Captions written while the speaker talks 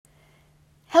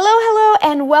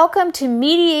and welcome to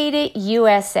Mediate It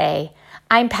USA.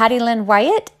 I'm Patty Lynn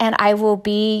Wyatt, and I will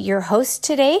be your host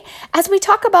today as we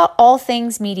talk about all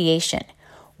things mediation.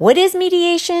 What is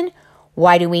mediation?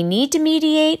 Why do we need to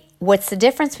mediate? What's the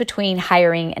difference between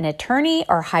hiring an attorney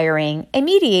or hiring a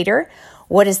mediator?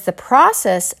 What is the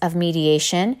process of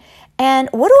mediation? And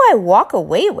what do I walk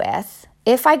away with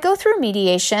if I go through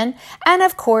mediation? And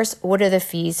of course, what are the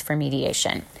fees for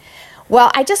mediation? Well,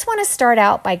 I just want to start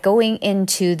out by going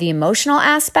into the emotional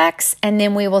aspects, and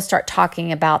then we will start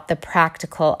talking about the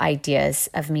practical ideas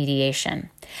of mediation.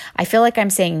 I feel like I'm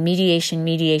saying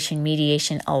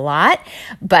mediation a lot,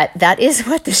 but that is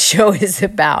what the show is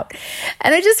about.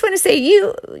 And I just want to say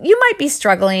you might be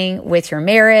struggling with your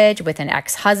marriage, with an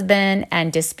ex-husband,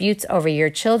 and disputes over your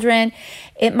children.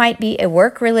 It might be a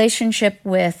work relationship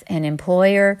with an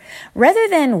employer. Rather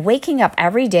than waking up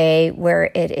every day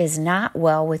where it is not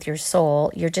well with your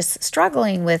soul, you're just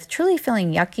struggling with truly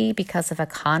feeling yucky because of a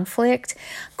conflict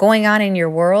going on in your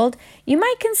world, you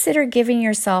might consider giving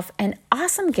yourself an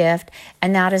awesome gift,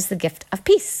 and that is the gift of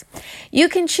peace. You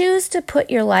can choose to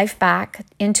put your life back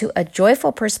into a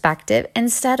joyful perspective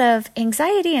instead of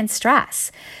anxiety and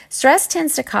stress. Stress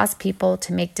tends to cause people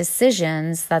to make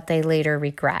decisions that they later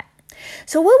regret.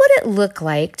 So what would it look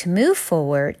like to move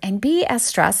forward and be as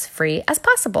stress-free as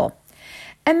possible?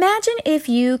 Imagine if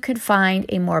you could find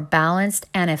a more balanced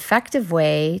and effective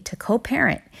way to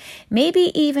co-parent,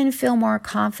 maybe even feel more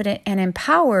confident and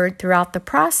empowered throughout the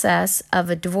process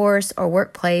of a divorce or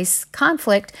workplace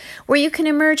conflict where you can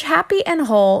emerge happy and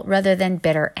whole rather than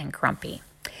bitter and grumpy.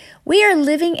 We are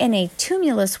living in a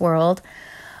tumultuous world.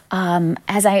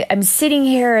 As I'm sitting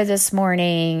here this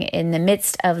morning in the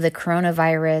midst of the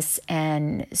coronavirus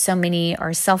and so many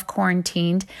are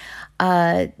self-quarantined,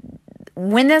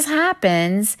 when this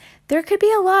happens, there could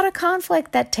be a lot of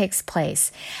conflict that takes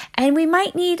place. And we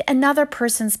might need another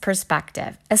person's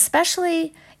perspective,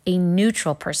 especially a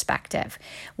neutral perspective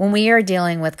when we are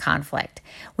dealing with conflict.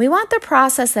 We want the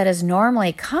process that is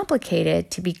normally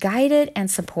complicated to be guided and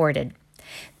supported.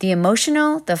 The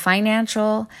emotional, the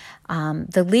financial,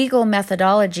 the legal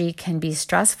methodology can be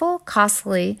stressful,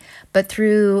 costly, but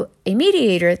through a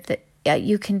mediator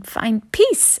you can find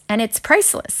peace, and it's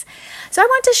priceless. So I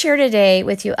want to share today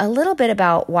with you a little bit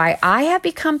about why I have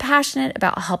become passionate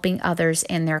about helping others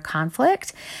in their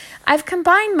conflict. I've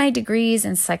combined my degrees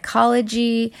in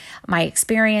psychology, my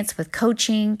experience with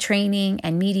coaching, training,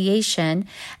 and mediation,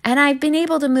 and I've been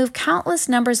able to move countless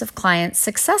numbers of clients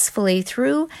successfully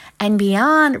through and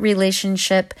beyond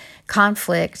relationship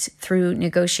conflict through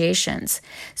negotiations.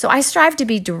 So I strive to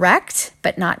be direct,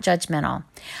 but not judgmental.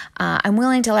 I'm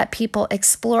willing to let people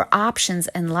explore options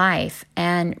in life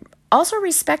and also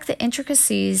respect the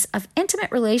intricacies of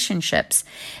intimate relationships.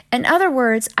 In other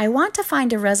words, I want to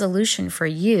find a resolution for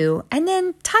you and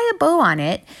then tie a bow on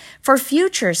it for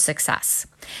future success.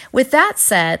 With that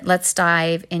said, let's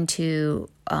dive into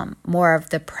more of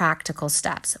the practical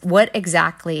steps. What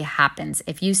exactly happens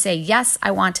if you say, yes,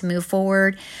 I want to move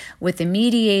forward with a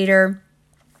mediator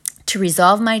to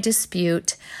resolve my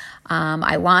dispute?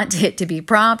 I want it to be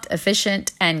prompt,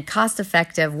 efficient, and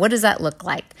cost-effective. What does that look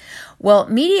like? Well,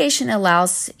 mediation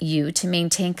allows you to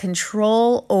maintain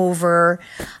control over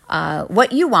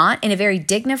what you want in a very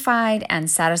dignified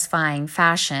and satisfying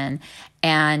fashion,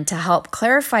 and to help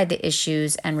clarify the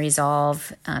issues and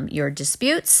resolve your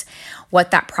disputes.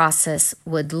 What that process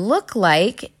would look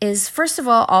like is, first of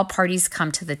all parties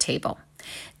come to the table.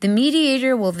 The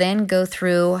mediator will then go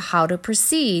through how to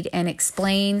proceed and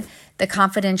explain the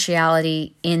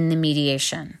confidentiality in the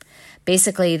mediation.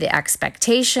 Basically, the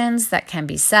expectations that can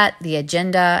be set, the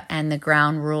agenda, and the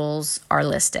ground rules are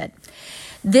listed.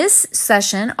 This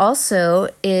session also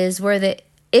is where the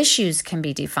issues can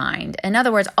be defined. In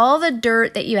other words, all the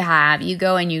dirt that you have, you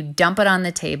go and you dump it on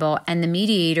the table, and the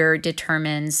mediator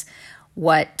determines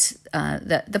what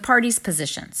the parties'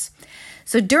 positions.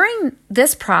 So during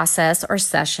this process or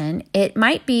session, it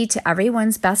might be to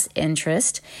everyone's best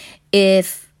interest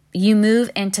if you move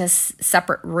into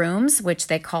separate rooms, which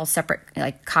they call separate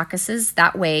caucuses.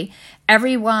 That way,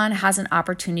 everyone has an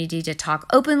opportunity to talk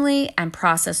openly and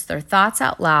process their thoughts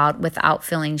out loud without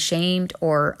feeling shamed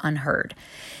or unheard.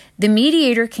 The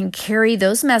mediator can carry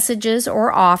those messages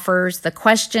or offers, the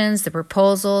questions, the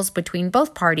proposals between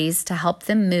both parties to help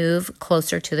them move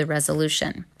closer to the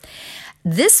resolution.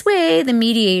 This way, the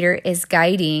mediator is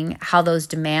guiding how those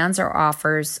demands or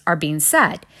offers are being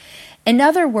said. In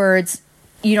other words,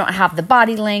 you don't have the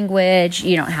body language,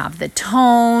 you don't have the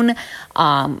tone,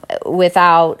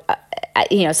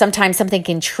 sometimes something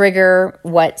can trigger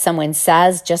what someone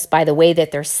says just by the way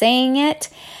that they're saying it.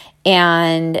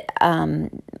 And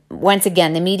once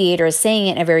again, the mediator is saying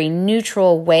it in a very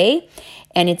neutral way,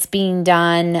 and it's being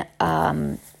done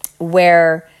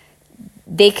where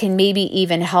they can maybe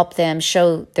even help them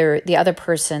show the other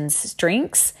person's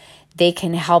strengths. They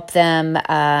can help them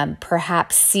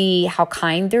perhaps see how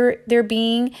kind they're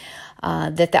being,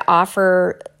 that the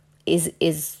offer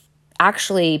is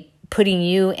actually putting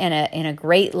you in a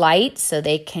great light, so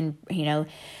they can,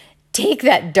 take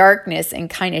that darkness and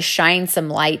kind of shine some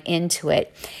light into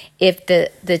it. If the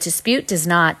dispute does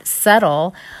not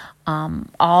settle,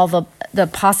 all the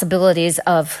possibilities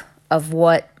of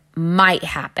what might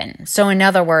happen. So in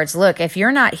other words, look, if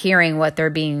you're not hearing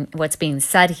what's being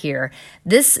said here,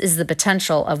 this is the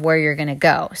potential of where you're going to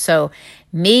go. So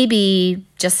maybe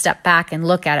just step back and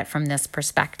look at it from this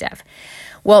perspective.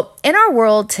 Well, in our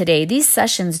world today, these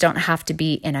sessions don't have to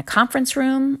be in a conference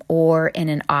room or in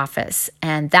an office.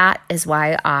 And that is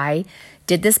why I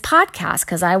did this podcast,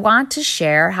 because I want to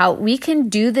share how we can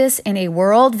do this in a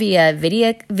world via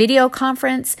video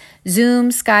conference, Zoom,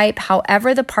 Skype,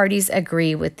 however the parties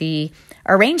agree with the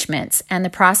arrangements. And the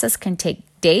process can take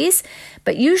days,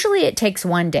 but usually it takes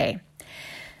one day.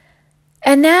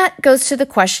 And that goes to the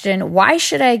question, why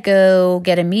should I go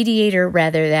get a mediator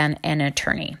rather than an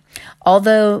attorney?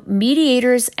 Although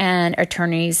mediators and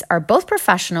attorneys are both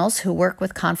professionals who work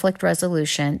with conflict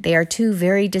resolution, they are two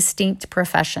very distinct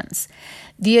professions.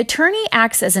 The attorney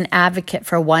acts as an advocate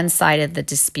for one side of the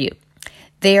dispute.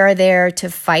 They are there to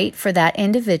fight for that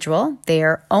individual. They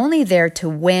are only there to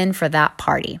win for that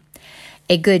party.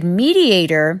 A good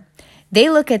mediator, they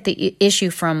look at the issue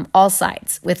from all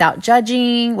sides without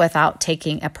judging, without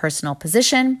taking a personal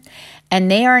position, and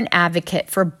they are an advocate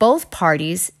for both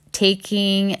parties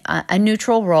taking a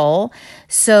neutral role.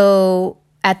 So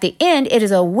at the end, it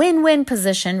is a win-win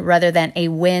position rather than a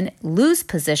win-lose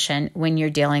position when you're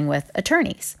dealing with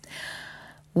attorneys.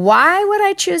 Why would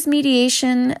I choose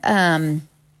mediation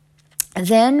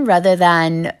then rather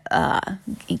than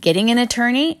getting an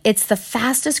attorney? It's the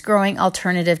fastest growing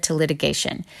alternative to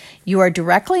litigation. You are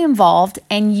directly involved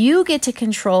and you get to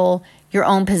control your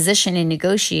own position in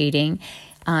negotiating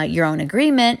your own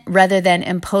agreement rather than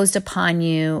imposed upon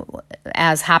you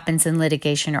as happens in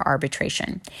litigation or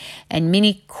arbitration. And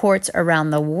many courts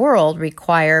around the world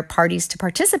require parties to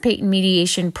participate in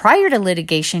mediation prior to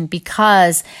litigation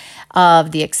because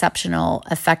of the exceptional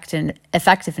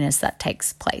effectiveness that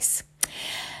takes place.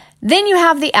 Then you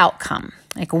have the outcome.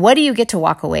 Like, what do you get to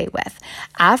walk away with?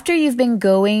 After you've been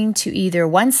going to either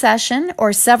one session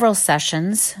or several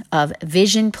sessions of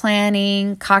vision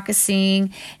planning,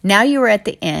 caucusing, now you are at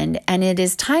the end, and it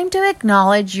is time to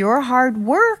acknowledge your hard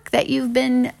work that you've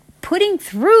been putting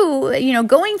through,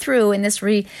 going through in this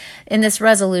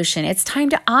resolution. It's time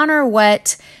to honor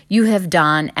what you have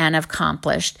done and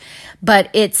accomplished. But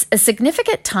it's a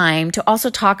significant time to also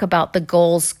talk about the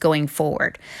goals going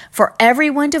forward, for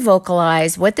everyone to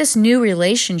vocalize what this new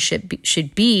relationship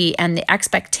should be, and the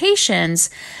expectations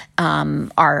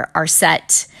are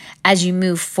set as you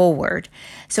move forward.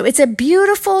 So it's a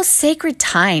beautiful, sacred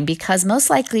time because most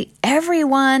likely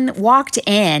everyone walked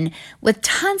in with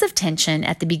tons of tension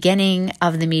at the beginning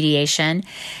of the mediation.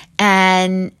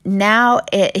 And now,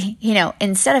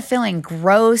 instead of feeling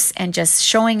gross and just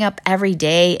showing up every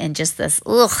day in just this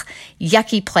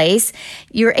yucky place,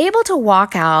 you're able to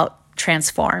walk out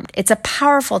transformed. It's a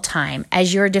powerful time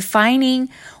as you're defining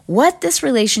what this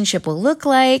relationship will look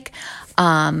like.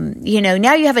 Now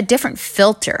you have a different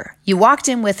filter. You walked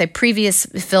in with a previous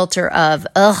filter of,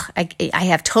 I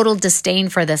have total disdain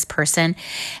for this person.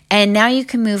 And now you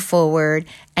can move forward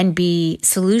and be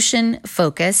solution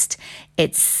focused.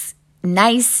 It's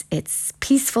nice, it's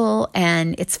peaceful,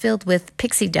 and it's filled with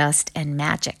pixie dust and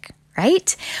magic.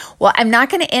 Right? Well, I'm not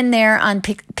going to end there on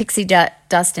pixie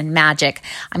dust and magic.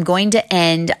 I'm going to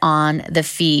end on the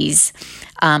fees.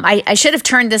 I should have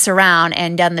turned this around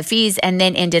and done the fees and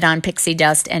then ended on pixie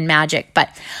dust and magic. But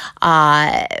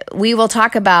we will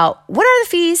talk about what are the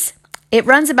fees. It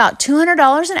runs about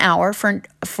 $200 an hour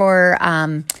for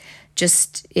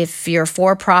just if you're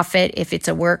for profit, if it's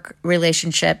a work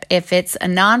relationship. If it's a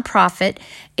nonprofit,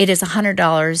 it is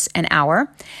 $100 an hour.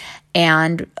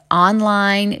 And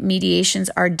online mediations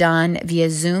are done via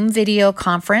Zoom video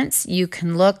conference. You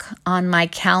can look on my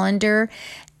calendar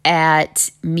at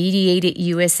Mediate It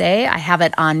USA. I have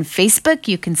it on Facebook.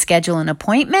 You can schedule an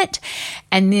appointment,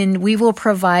 and then we will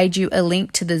provide you a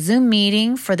link to the Zoom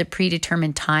meeting for the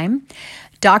predetermined time.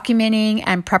 Documenting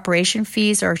and preparation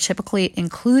fees are typically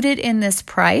included in this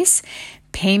price.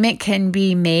 Payment can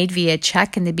be made via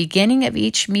check in the beginning of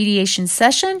each mediation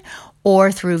session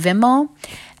or through Venmo.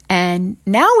 And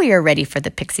now we are ready for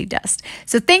the pixie dust.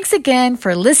 So thanks again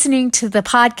for listening to the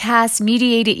podcast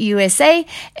Mediate It USA.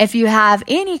 If you have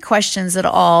any questions at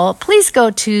all, please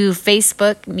go to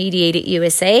Facebook Mediate It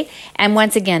USA. And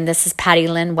once again, this is Patty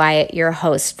Lynn Wyatt, your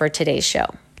host for today's show.